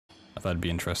I thought it'd be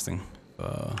interesting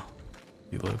if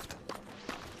he lived.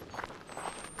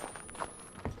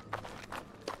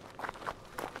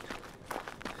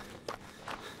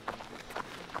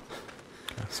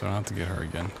 Okay, so I don't have to get her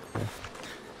again. Cool.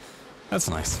 That's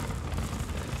nice.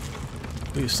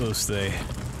 At least those stay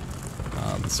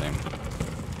the same.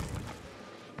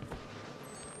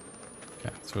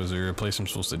 Okay, so is there a place I'm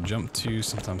supposed to jump to?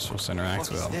 Sometimes I'm supposed to interact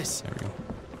with. What is this? There we go.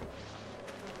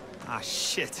 Ah,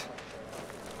 shit.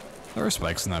 There are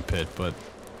spikes in that pit, but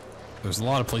there's a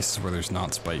lot of places where there's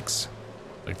not spikes.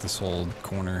 Like this whole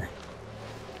corner.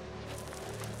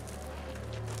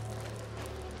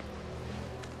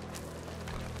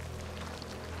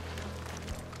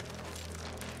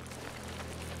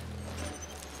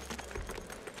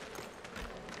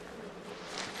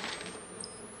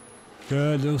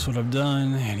 God knows what I've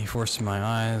done, and he forced my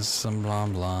eyes, some blah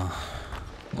blah.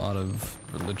 A lot of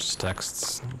religious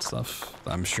texts and stuff.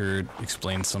 I'm sure it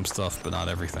explains some stuff, but not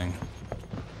everything.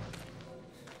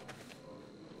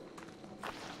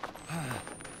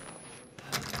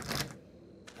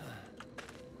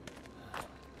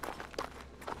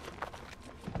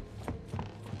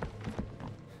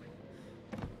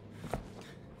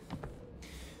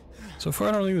 So far,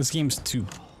 I don't think this game's too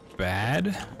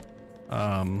bad.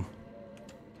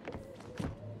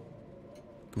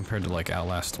 Compared to like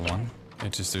Outlast 1.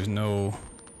 It's just there's no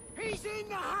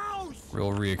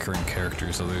real reoccurring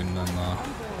characters other than the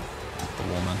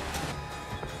woman.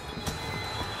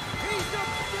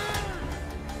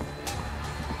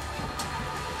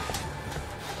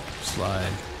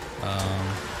 Slide.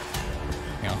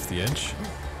 Hang off the edge.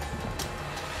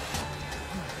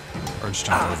 Or just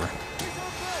jump over.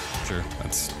 Sure,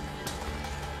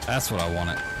 that's what I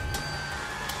wanted.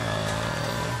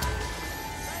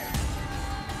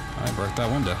 I broke that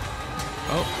window.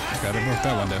 Oh, I gotta broke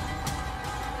that window.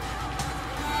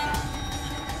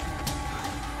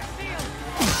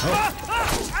 Oh.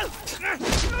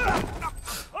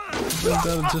 Broke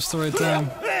that at just the right time.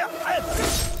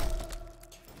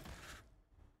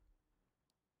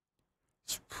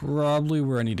 It's probably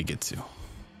where I need to get to.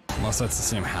 Unless that's the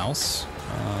same house.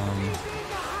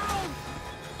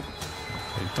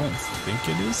 I don't think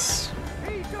it is.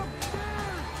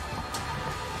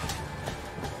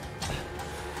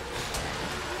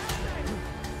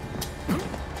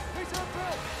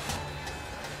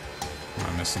 Am I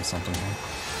missing something here?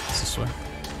 Is this way?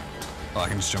 Oh, I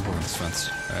can just jump over this fence.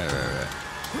 Right.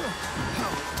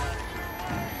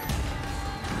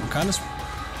 I'm kind of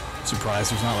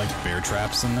surprised there's not like bear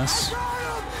traps in this.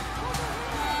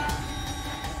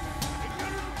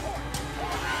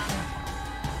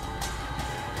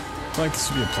 I feel like this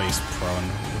would be a place prone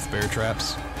with bear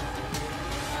traps.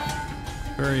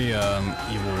 Very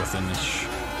evil within-ish.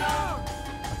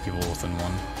 Like Evil Within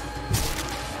 1.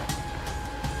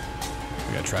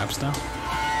 We got traps now?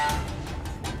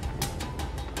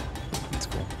 That's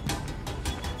cool.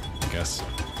 I guess.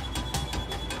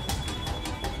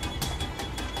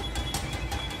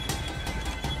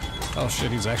 Oh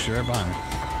shit, he's actually right behind me.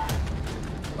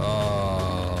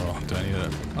 Oh, do I need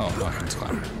it? Oh, no, I can just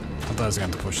climb. I thought I was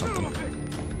going to have to push something.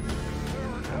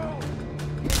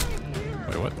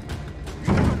 Wait, what? I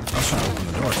was trying to open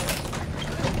the door.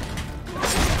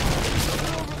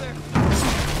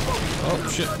 Oh,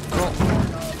 shit. Crawl.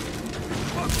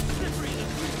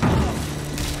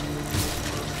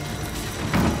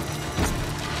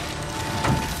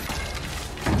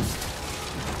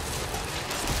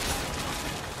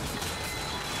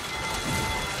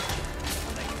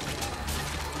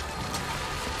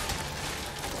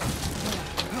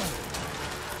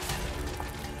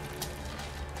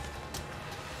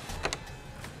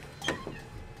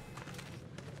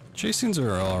 Chase scenes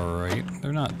are alright.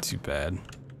 They're not too bad.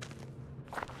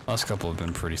 Last couple have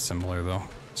been pretty similar though.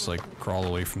 Just like crawl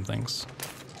away from things.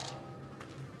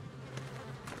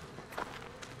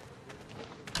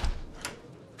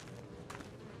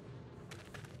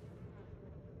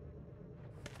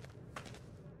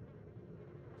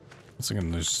 Once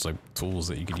again, there's just like tools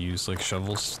that you could use, like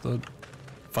shovels to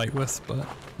fight with, but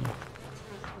yeah.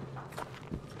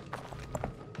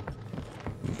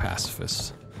 I'm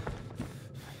pacifist.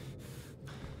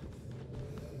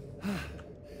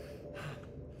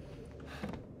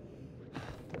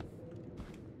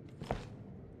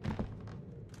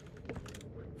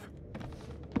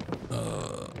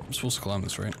 I'm supposed to climb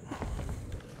this, right?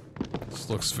 This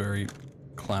looks very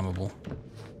climbable.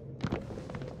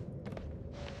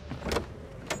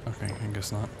 Okay, I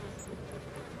guess not.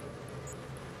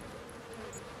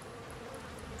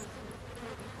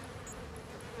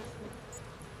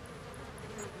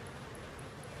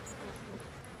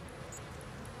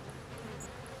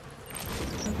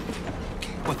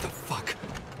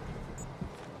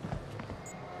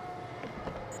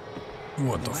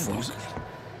 What the fuck?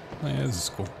 Oh, yeah, this is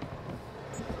cool.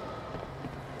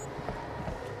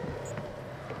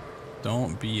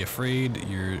 Don't be afraid,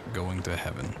 you're going to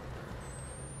heaven.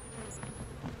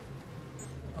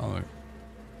 Oh, look.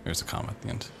 There's a comma at the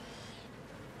end.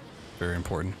 Very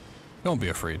important. Don't be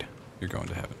afraid, you're going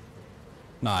to heaven.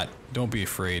 Not, don't be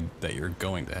afraid that you're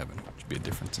going to heaven. Should be a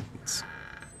different sentence.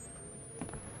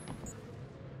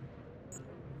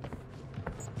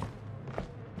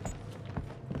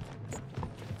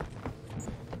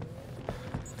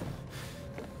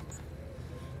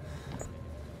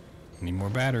 Need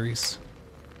more batteries.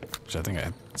 Which I think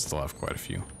I still have quite a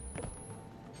few.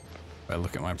 If I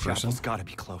look at my person, Chapel's gotta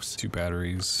be close. 2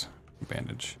 batteries,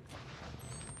 bandage.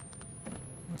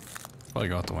 Probably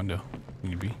go out the window.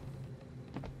 Need be.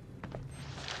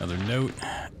 Another note.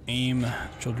 Aim.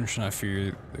 Children should not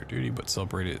fear their duty, but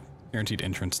celebrate it. Guaranteed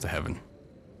entrance to heaven.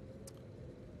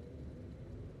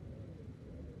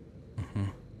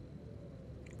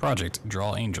 Project.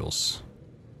 Draw angels.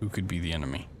 Who could be the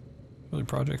enemy? Really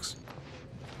projects?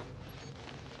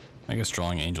 I guess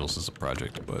drawing angels is a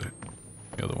project, but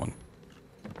the other one.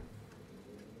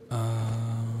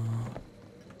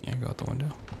 Yeah, go out the window.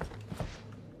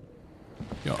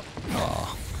 Yo,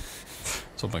 aw.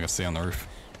 So hoping I can stay on the roof.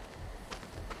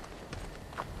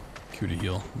 Q to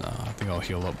heal. Nah, I think I'll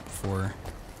heal up before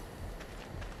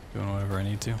doing whatever I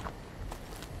need to.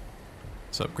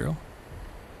 What's up, girl?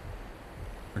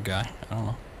 Or guy? I don't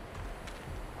know.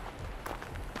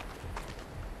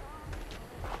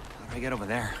 How do I get over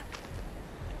there?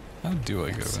 How do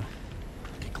I go?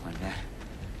 I can climb that.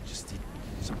 Just need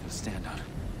something to stand on.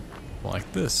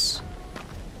 Like this.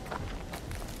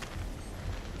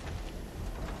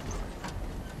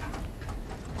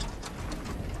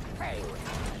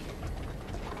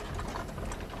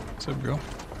 What's up, girl?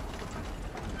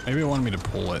 Maybe it wanted me to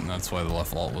pull it, and that's why the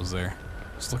left alt was there.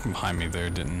 Just looking behind me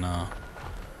there didn't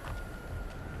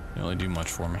really do much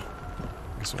for me.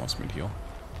 I guess it wants me to heal.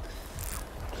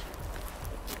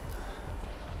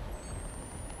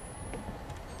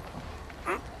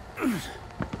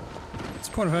 What's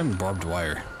the point of having barbed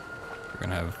wire? We're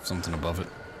gonna have something above it.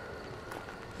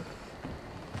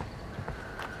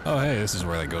 Oh hey, this is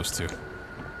where that goes to.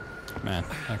 Man,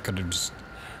 I could have just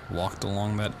walked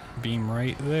along that beam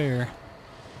right there.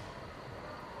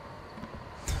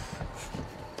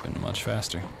 Been much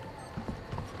faster.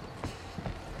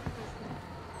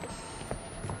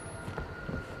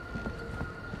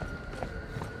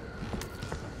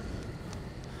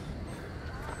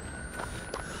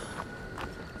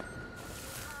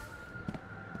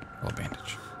 Oh,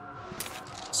 bandage.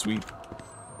 Sweet.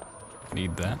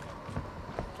 Need that.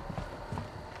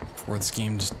 Before this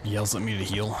game just yells at me to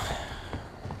heal.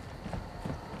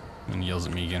 And yells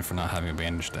at me again for not having a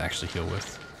bandage to actually heal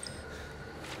with.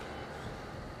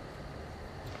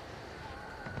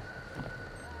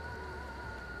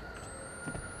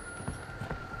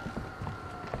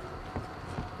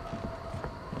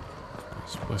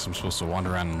 This place I'm supposed to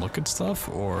wander around and look at stuff,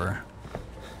 or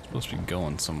I'm supposed to be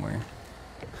going somewhere?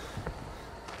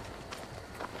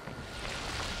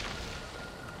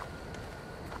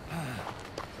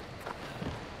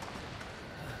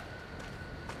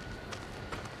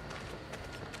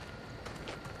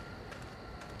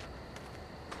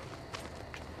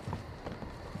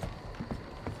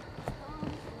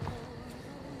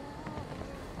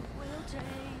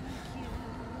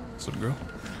 What's up, girl?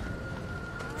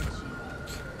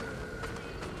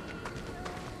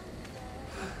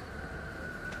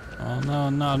 Oh no,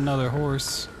 not another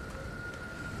horse.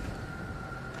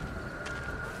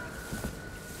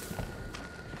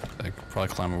 I could probably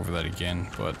climb over that again,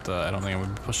 but I don't think I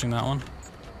would be pushing that one.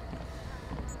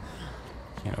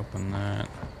 Can't open that.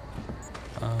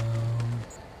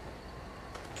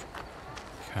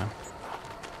 Okay.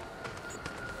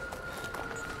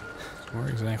 So where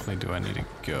exactly do I need to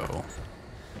go?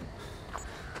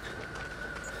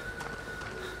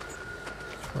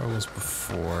 Where I was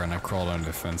before, and I crawled under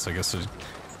the fence. I guess I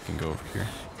can go over here.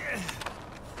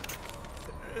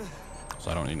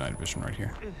 So I don't need night vision right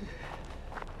here.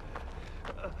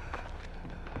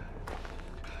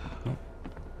 Nope.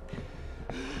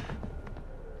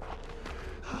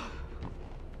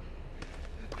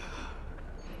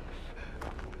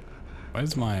 Why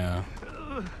is my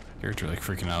character like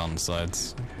freaking out on the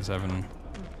sides? He's having a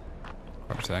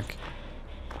heart attack.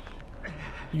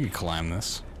 You can climb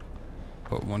this.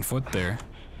 Put one foot there,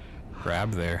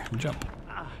 grab there, and jump.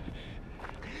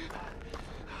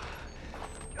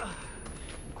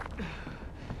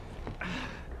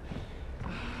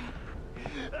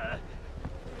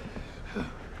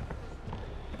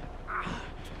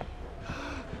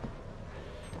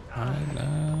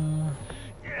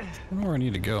 I don't know where I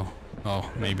need to go. Oh,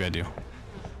 maybe I do.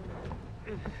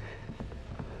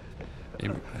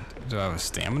 Maybe, do I have a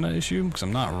stamina issue? Because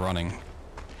I'm not running.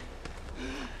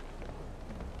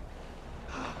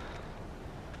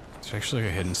 Is there actually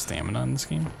like a hidden stamina in this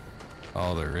game?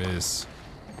 Oh, there is.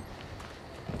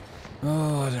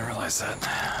 Oh, I didn't realize that.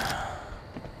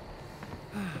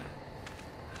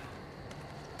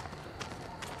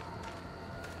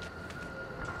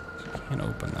 Can't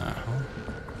open that, huh?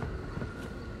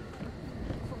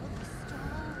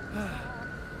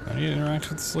 I need to interact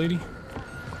with this lady?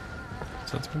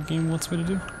 Is that what the game wants me to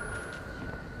do?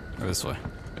 Or this way?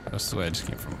 That's the way I just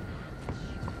came from.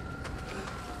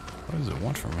 What does it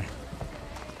want from me?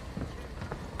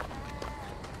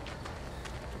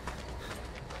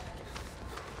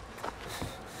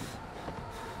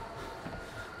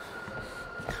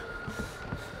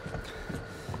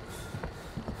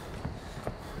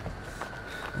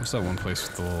 What's that one place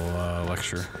with the little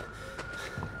lecture?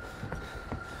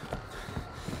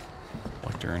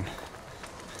 Lectern.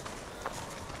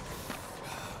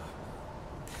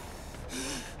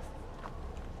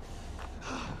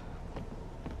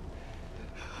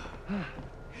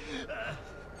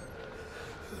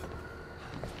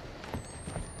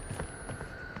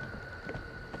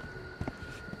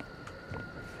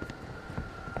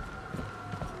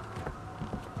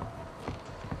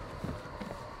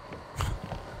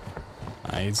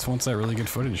 He just wants that really good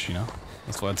footage, you know?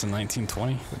 That's why it's in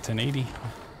 1920 with 1080.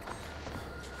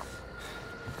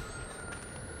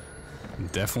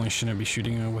 Definitely shouldn't be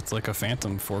shooting with like a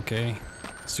Phantom 4K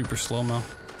super slow-mo.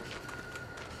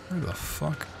 Where the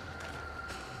fuck?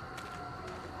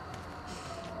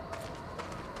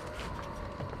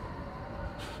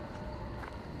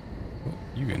 Oh,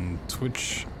 you can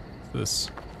twitch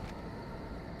this.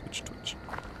 Twitch.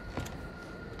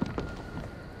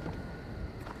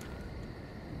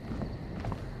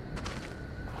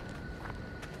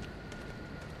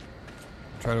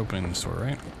 Tried opening the door,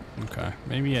 right? Okay,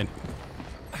 maybe I'd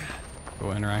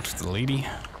go interact with the lady.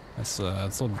 That's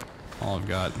all I've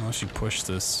got. Unless you push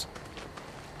this.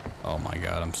 Oh my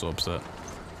god, I'm so upset.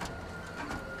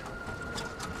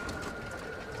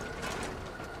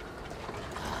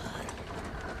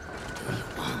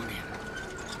 Oh,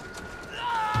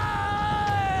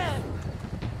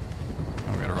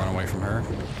 we gotta run away from her.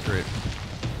 Great.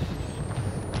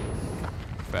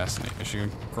 Fascinating. Is she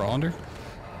gonna crawl under?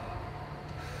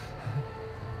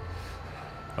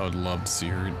 I would love to see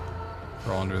her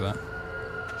crawl under that.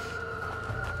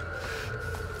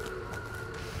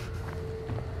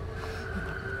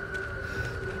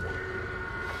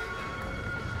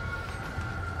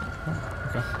 Oh,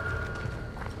 okay.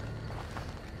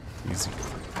 Easy.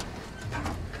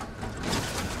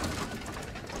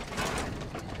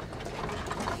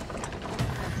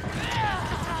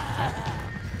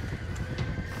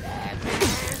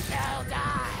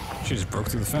 She just broke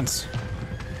through the fence.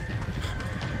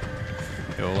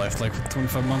 Yo, life like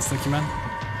 25 months, thank you, man.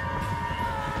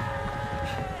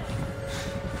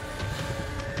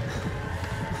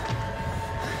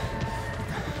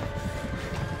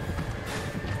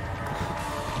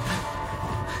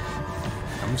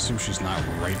 I'm assuming she's not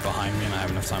right behind me and I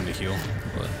have enough time to heal,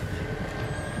 but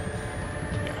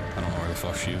yeah, I don't know where the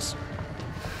fuck she is.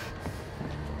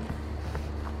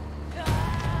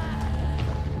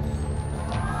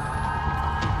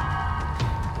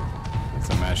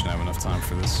 I imagine I have enough time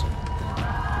for this.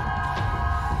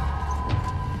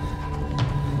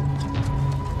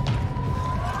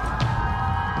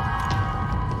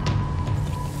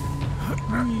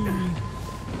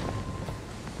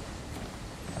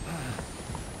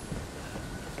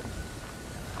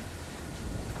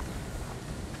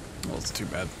 Well, it's too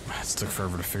bad. It took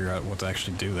forever to figure out what to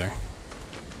actually do there.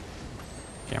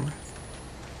 Camera?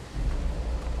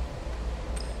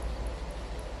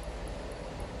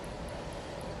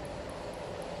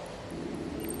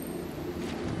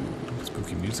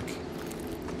 Spooky music.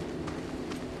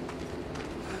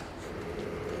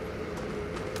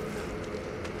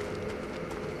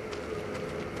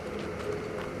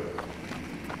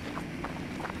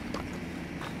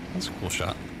 That's a cool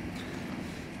shot.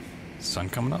 Sun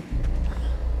coming up.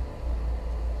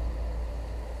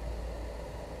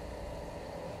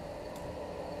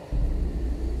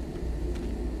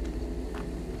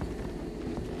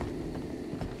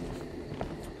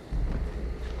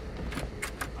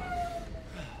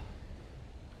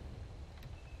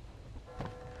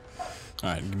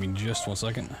 Alright, give me just 1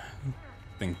 second. I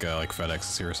think like FedEx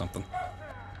is here or something.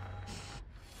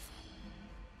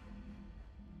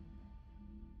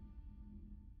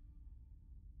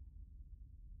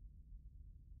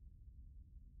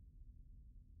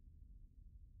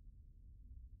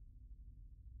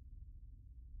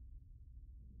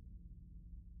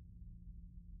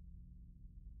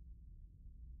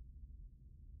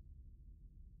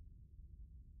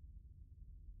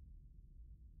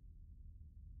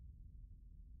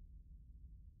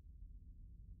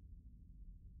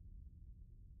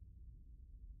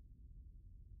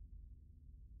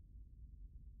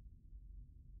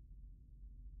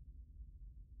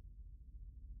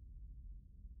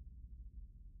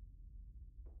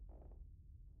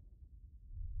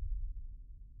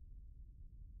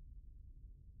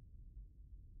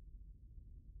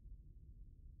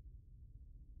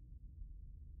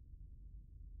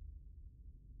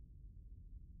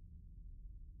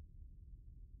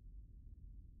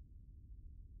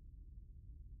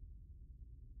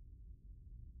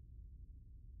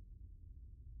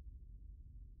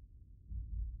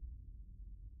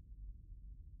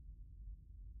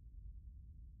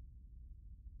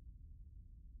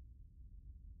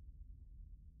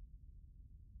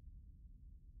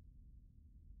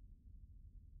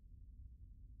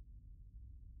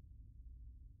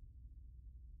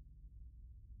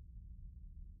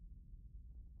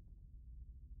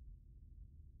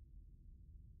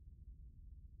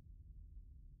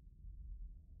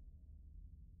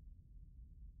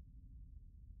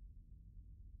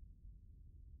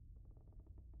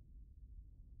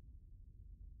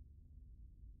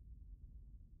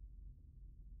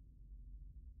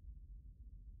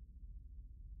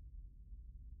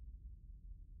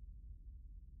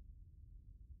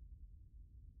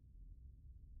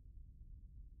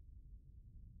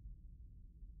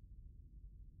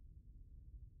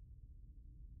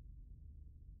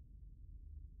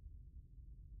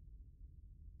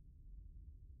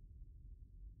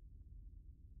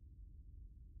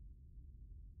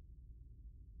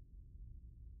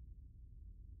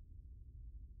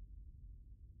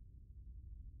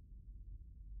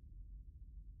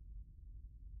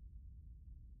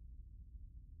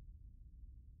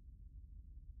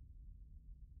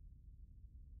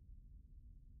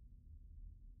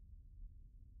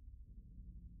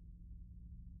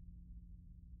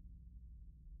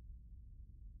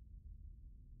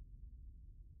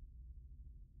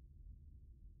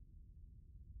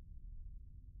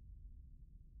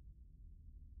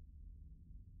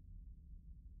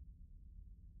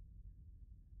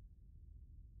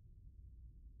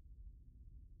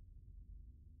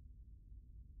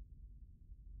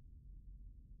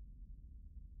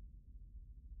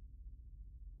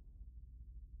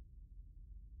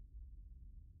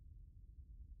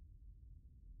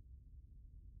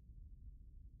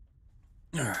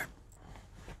 Alright.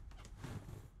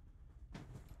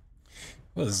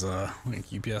 Was like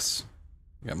UPS.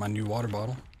 Got my new water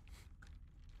bottle.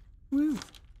 Woo.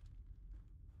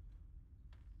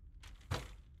 I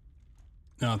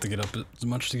don't have to get up as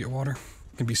much to get water.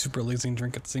 Can be super lazy and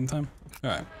drink at the same time.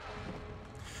 Alright.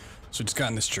 So just got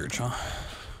in this church, huh?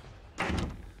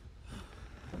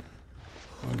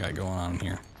 What we got going on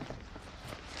here?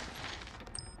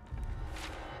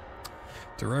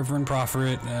 The Reverend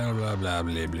Prophet, blah blah blah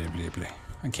blah blah blah blah.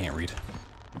 I can't read.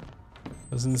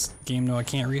 Doesn't this game know I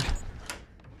can't read?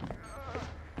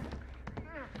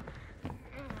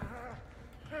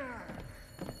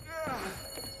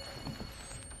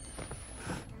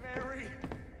 Mary!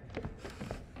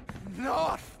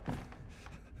 Not!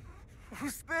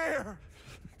 Who's there?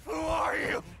 Who are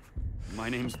you? My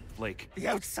name's Blake. The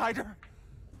outsider?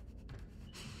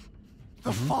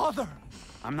 The father?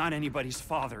 I'm not anybody's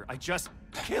father. I just...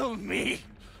 Kill me!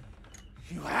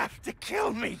 You have to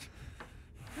kill me!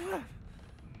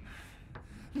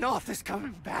 North is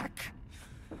coming back.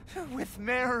 With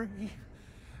Mary.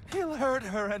 He'll hurt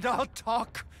her and I'll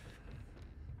talk.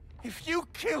 If you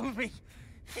kill me,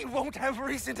 he won't have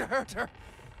reason to hurt her.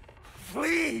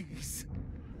 Please!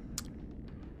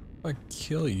 If I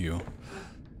kill you...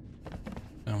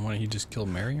 And why don't he just kill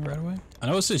Mary right away? I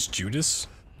know it says Judas.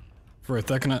 For a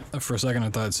second I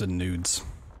thought it said nudes.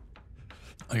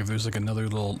 Like if there's like another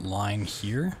little line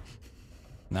here,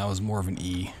 that was more of an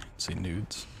E. Say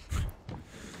nudes.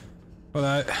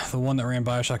 But the one that ran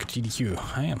Bioshock at GDQ.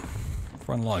 I am. I've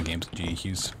run a lot of games at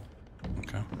GDQs.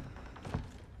 Okay.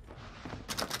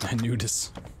 I knew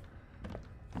this.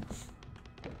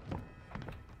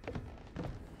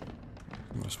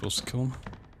 Am I supposed to kill him?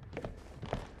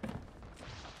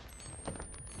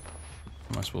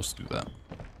 Am I supposed to do that?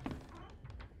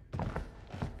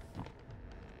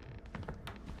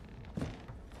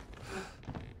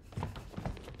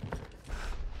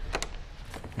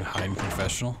 Hiding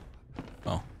professional?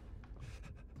 Oh.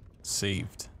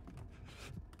 Saved.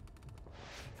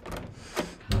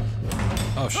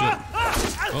 Oh shit.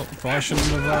 Oh, probably shouldn't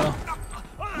have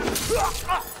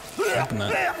happened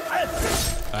that.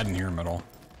 I didn't hear him at all.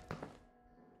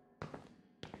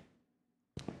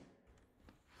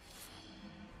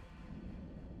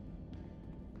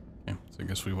 Okay, so I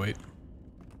guess we wait.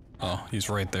 Oh, he's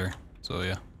right there. So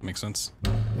yeah, makes sense.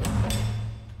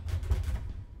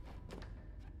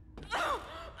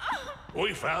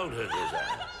 We found her,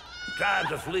 Desire. Trying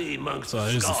to flee amongst So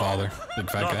it is the father, big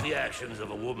fat not guy. the actions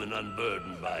of a woman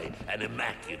unburdened by an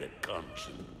immaculate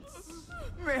conscience.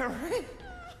 Mary?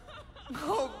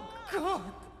 Oh, God.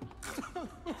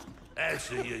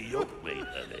 Answer your yoke mate,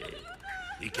 honey.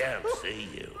 He can't see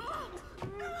you.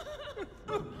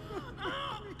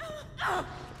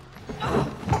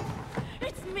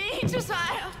 It's me,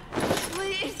 Josiah.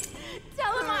 Please,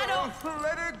 tell him I don't...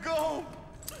 Let her go.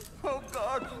 Oh,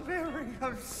 God, Mary,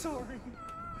 I'm sorry.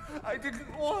 I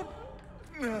didn't want...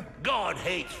 God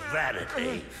hates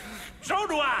vanity. So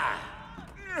do I.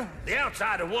 The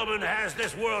outsider woman has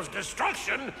this world's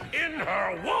destruction in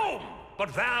her womb. But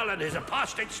Val and his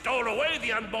apostate stole away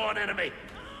the unborn enemy.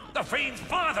 The fiend's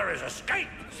father has escaped.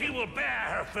 She will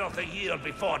bear her filthy yield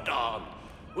before dawn.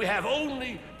 We have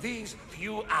only these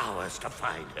few hours to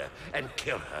find her and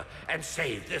kill her and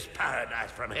save this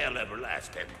paradise from hell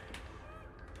everlasting.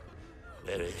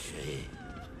 Where is she?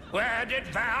 Where did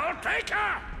Val take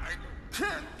her?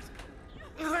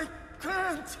 I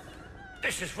can't.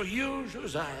 This is for you,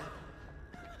 Josiah.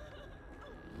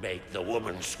 Make the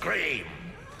woman scream.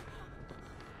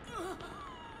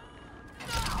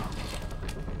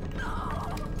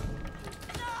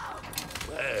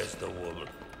 Where's the woman?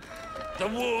 The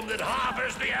womb that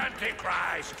harbors the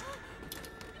Antichrist.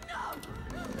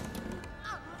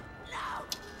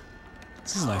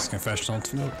 This is a nice confessional.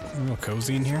 It's real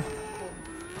cozy in here.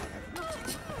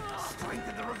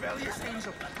 Strengthen the rebellious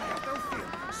angel. I have no fear.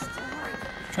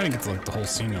 Strength. Trying to get to like the whole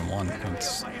scene in one.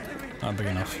 It's not big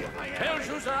enough. Tell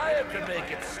Josiah to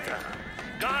make it stop.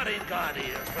 God ain't got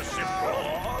ears for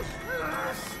simple.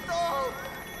 Stop!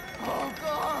 Oh,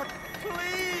 God,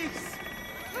 please!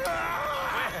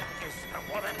 Where is the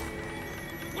woman?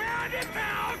 Where did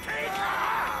Val take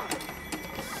her?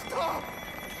 Stop!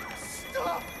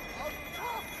 Stop!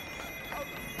 I'll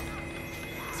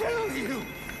tell you!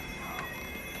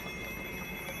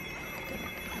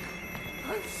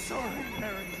 I'm sorry,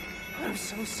 Mary. I'm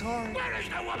so sorry. Where is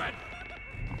the woman?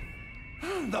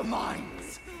 The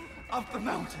mines of the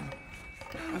mountain.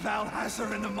 Val has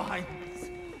her in the mines.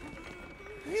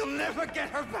 You'll never get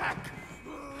her back.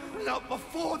 Not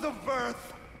before the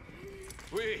birth.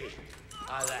 We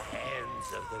are the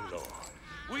hands of the Lord.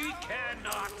 We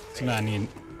cannot. So now I need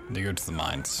to go to the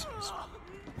mines.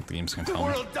 What the game's gonna tell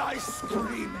me. The world dies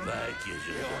screaming. Thank you,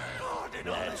 God and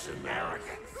all That's this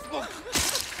American. Look,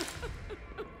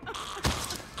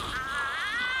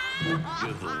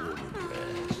 Give the woman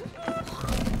rest.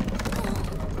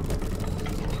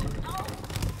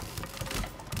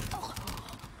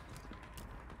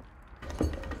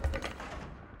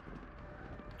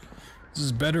 This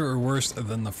is better or worse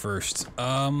than the first?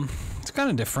 It's kind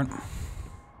of different.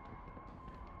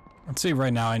 I'd say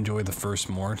right now I enjoy the first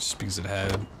more, just because it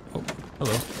had... Oh,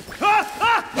 hello.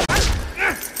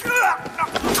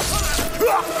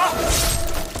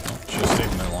 Oh, should've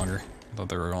stayed in there longer. I thought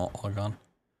they were all gone.